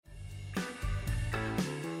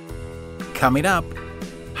Coming up,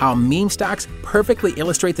 how meme stocks perfectly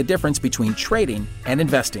illustrate the difference between trading and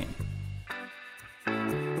investing.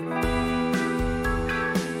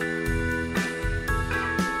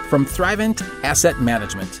 From Thrivent Asset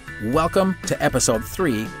Management, welcome to episode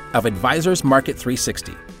 3 of Advisors Market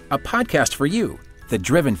 360, a podcast for you, the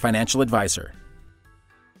driven financial advisor.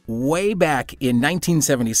 Way back in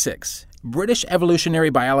 1976, British evolutionary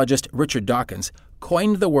biologist Richard Dawkins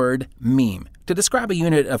coined the word meme to describe a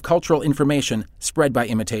unit of cultural information spread by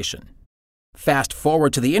imitation. Fast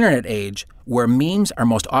forward to the internet age, where memes are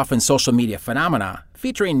most often social media phenomena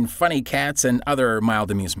featuring funny cats and other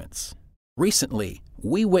mild amusements. Recently,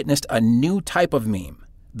 we witnessed a new type of meme,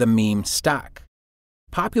 the meme stock.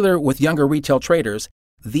 Popular with younger retail traders,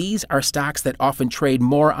 these are stocks that often trade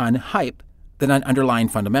more on hype than on underlying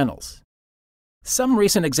fundamentals. Some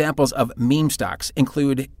recent examples of meme stocks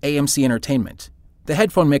include AMC Entertainment, the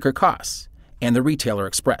headphone maker Koss, and the retailer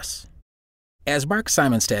Express. As Mark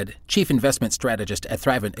Simonstead, Chief Investment Strategist at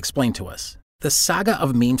Thrivent, explained to us, the saga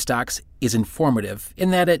of meme stocks is informative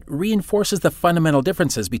in that it reinforces the fundamental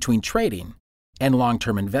differences between trading and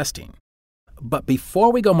long-term investing. But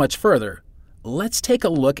before we go much further, let's take a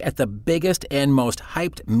look at the biggest and most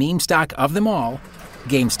hyped meme stock of them all,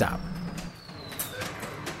 GameStop.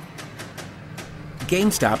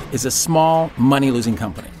 GameStop is a small, money-losing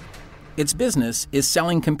company. Its business is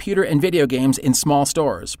selling computer and video games in small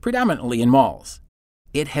stores, predominantly in malls.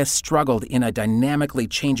 It has struggled in a dynamically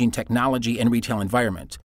changing technology and retail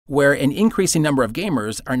environment, where an increasing number of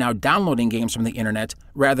gamers are now downloading games from the internet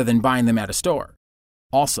rather than buying them at a store.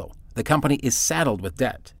 Also, the company is saddled with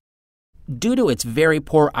debt. Due to its very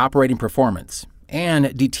poor operating performance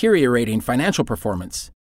and deteriorating financial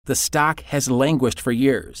performance, the stock has languished for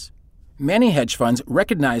years. Many hedge funds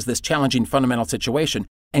recognize this challenging fundamental situation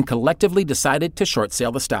and collectively decided to short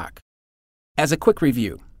sale the stock. As a quick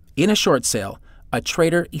review, in a short sale, a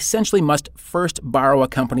trader essentially must first borrow a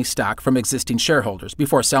company's stock from existing shareholders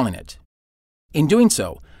before selling it. In doing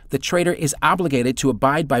so, the trader is obligated to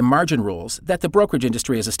abide by margin rules that the brokerage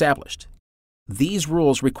industry has established. These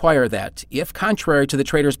rules require that, if contrary to the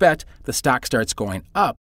trader's bet, the stock starts going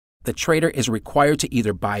up, the trader is required to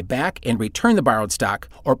either buy back and return the borrowed stock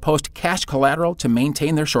or post cash collateral to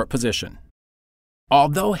maintain their short position.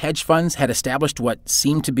 Although hedge funds had established what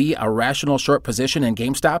seemed to be a rational short position in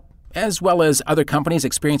GameStop, as well as other companies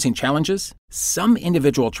experiencing challenges, some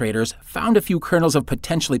individual traders found a few kernels of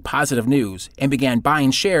potentially positive news and began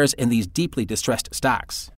buying shares in these deeply distressed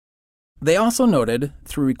stocks. They also noted,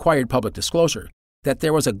 through required public disclosure, that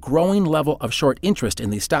there was a growing level of short interest in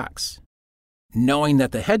these stocks. Knowing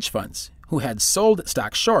that the hedge funds, who had sold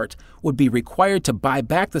stocks short, would be required to buy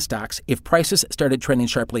back the stocks if prices started trending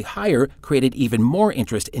sharply higher, created even more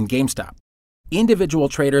interest in GameStop. Individual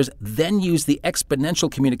traders then used the exponential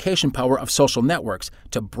communication power of social networks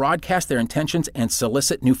to broadcast their intentions and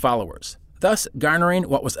solicit new followers, thus garnering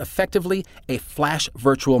what was effectively a flash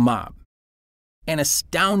virtual mob. An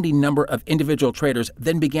astounding number of individual traders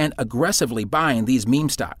then began aggressively buying these meme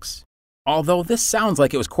stocks. Although this sounds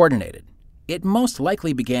like it was coordinated, it most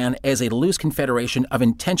likely began as a loose confederation of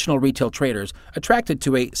intentional retail traders attracted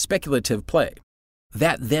to a speculative play.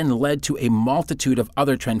 That then led to a multitude of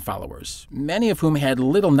other trend followers, many of whom had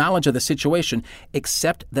little knowledge of the situation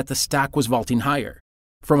except that the stock was vaulting higher.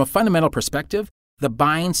 From a fundamental perspective, the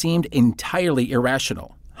buying seemed entirely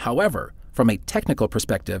irrational. However, from a technical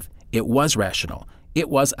perspective, it was rational. It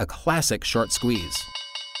was a classic short squeeze.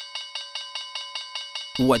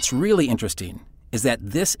 What's really interesting is that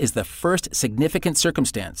this is the first significant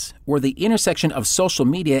circumstance where the intersection of social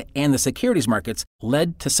media and the securities markets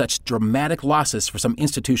led to such dramatic losses for some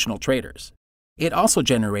institutional traders. It also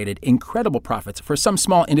generated incredible profits for some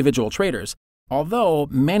small individual traders, although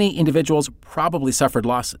many individuals probably suffered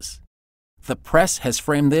losses. The press has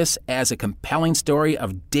framed this as a compelling story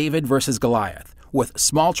of David versus Goliath, with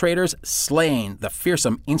small traders slaying the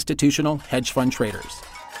fearsome institutional hedge fund traders.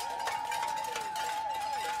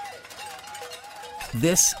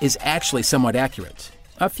 This is actually somewhat accurate.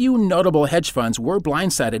 A few notable hedge funds were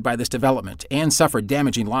blindsided by this development and suffered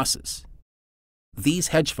damaging losses. These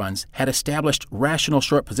hedge funds had established rational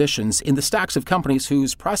short positions in the stocks of companies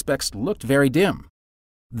whose prospects looked very dim.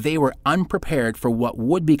 They were unprepared for what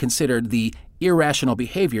would be considered the irrational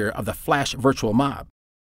behavior of the flash virtual mob.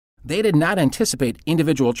 They did not anticipate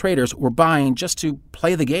individual traders were buying just to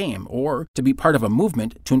play the game or to be part of a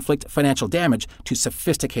movement to inflict financial damage to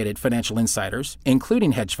sophisticated financial insiders,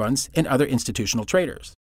 including hedge funds and other institutional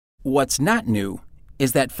traders. What's not new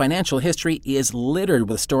is that financial history is littered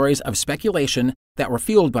with stories of speculation that were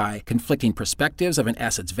fueled by conflicting perspectives of an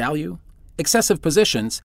asset's value, excessive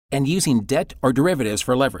positions, and using debt or derivatives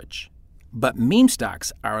for leverage. But meme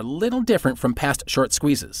stocks are a little different from past short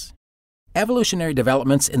squeezes. Evolutionary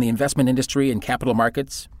developments in the investment industry and capital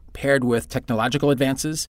markets, paired with technological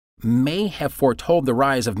advances, may have foretold the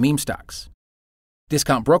rise of meme stocks.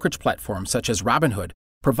 Discount brokerage platforms such as Robinhood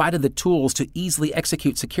provided the tools to easily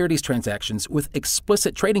execute securities transactions with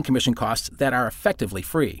explicit trading commission costs that are effectively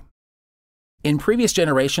free. In previous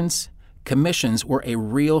generations, commissions were a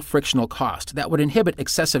real frictional cost that would inhibit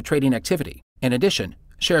excessive trading activity. In addition,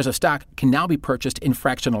 shares of stock can now be purchased in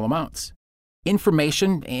fractional amounts.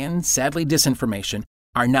 Information and, sadly, disinformation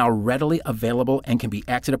are now readily available and can be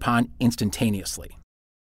acted upon instantaneously.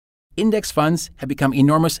 Index funds have become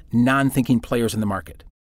enormous non-thinking players in the market.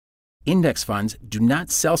 Index funds do not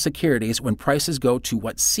sell securities when prices go to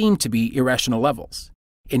what seem to be irrational levels.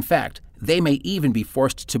 In fact, they may even be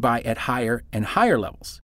forced to buy at higher and higher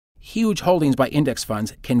levels. Huge holdings by index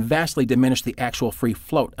funds can vastly diminish the actual free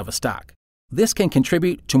float of a stock. This can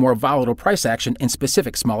contribute to more volatile price action in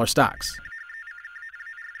specific smaller stocks.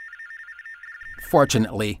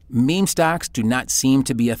 Fortunately, meme stocks do not seem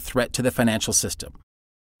to be a threat to the financial system.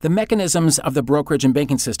 The mechanisms of the brokerage and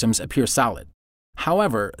banking systems appear solid.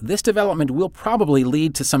 However, this development will probably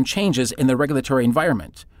lead to some changes in the regulatory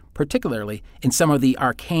environment, particularly in some of the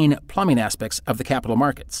arcane plumbing aspects of the capital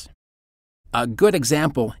markets. A good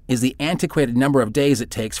example is the antiquated number of days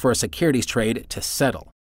it takes for a securities trade to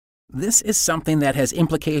settle. This is something that has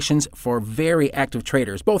implications for very active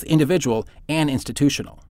traders, both individual and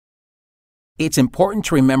institutional. It's important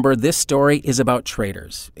to remember this story is about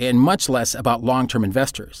traders, and much less about long-term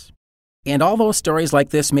investors. And although stories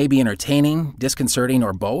like this may be entertaining, disconcerting,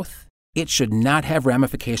 or both, it should not have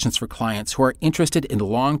ramifications for clients who are interested in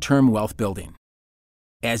long-term wealth building.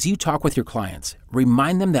 As you talk with your clients,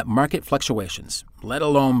 remind them that market fluctuations, let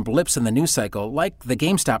alone blips in the news cycle like the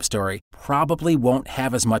GameStop story, probably won't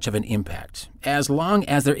have as much of an impact, as long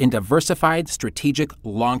as they're in diversified, strategic,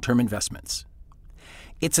 long-term investments.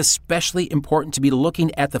 It's especially important to be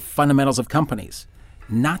looking at the fundamentals of companies,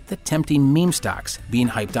 not the tempting meme stocks being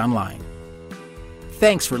hyped online.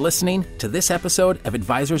 Thanks for listening to this episode of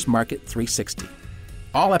Advisors Market 360.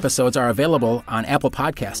 All episodes are available on Apple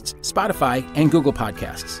Podcasts, Spotify, and Google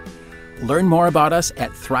Podcasts. Learn more about us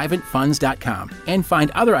at thriventfunds.com and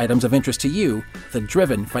find other items of interest to you, the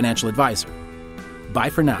driven financial advisor. Bye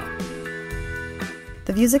for now.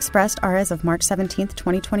 The views expressed are as of March 17,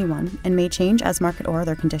 2021, and may change as market or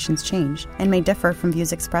other conditions change, and may differ from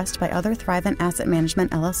views expressed by other Thrivent Asset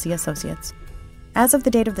Management LLC associates. As of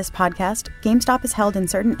the date of this podcast, GameStop is held in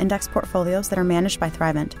certain index portfolios that are managed by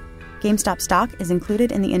Thrivent. GameStop stock is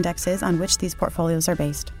included in the indexes on which these portfolios are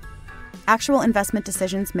based. Actual investment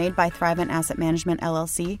decisions made by Thrivent Asset Management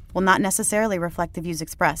LLC will not necessarily reflect the views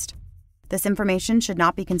expressed. This information should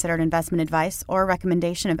not be considered investment advice or a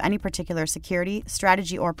recommendation of any particular security,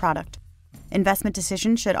 strategy, or product. Investment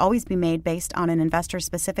decisions should always be made based on an investor's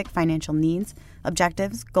specific financial needs,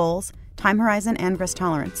 objectives, goals, time horizon, and risk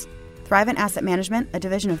tolerance. Thrivent Asset Management, a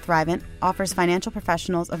division of Thrivent, offers financial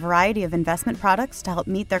professionals a variety of investment products to help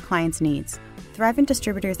meet their clients' needs. Thrivent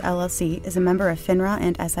Distributors LLC is a member of FINRA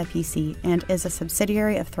and SIPC and is a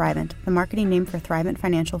subsidiary of Thrivent, the marketing name for Thrivent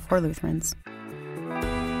Financial for Lutherans.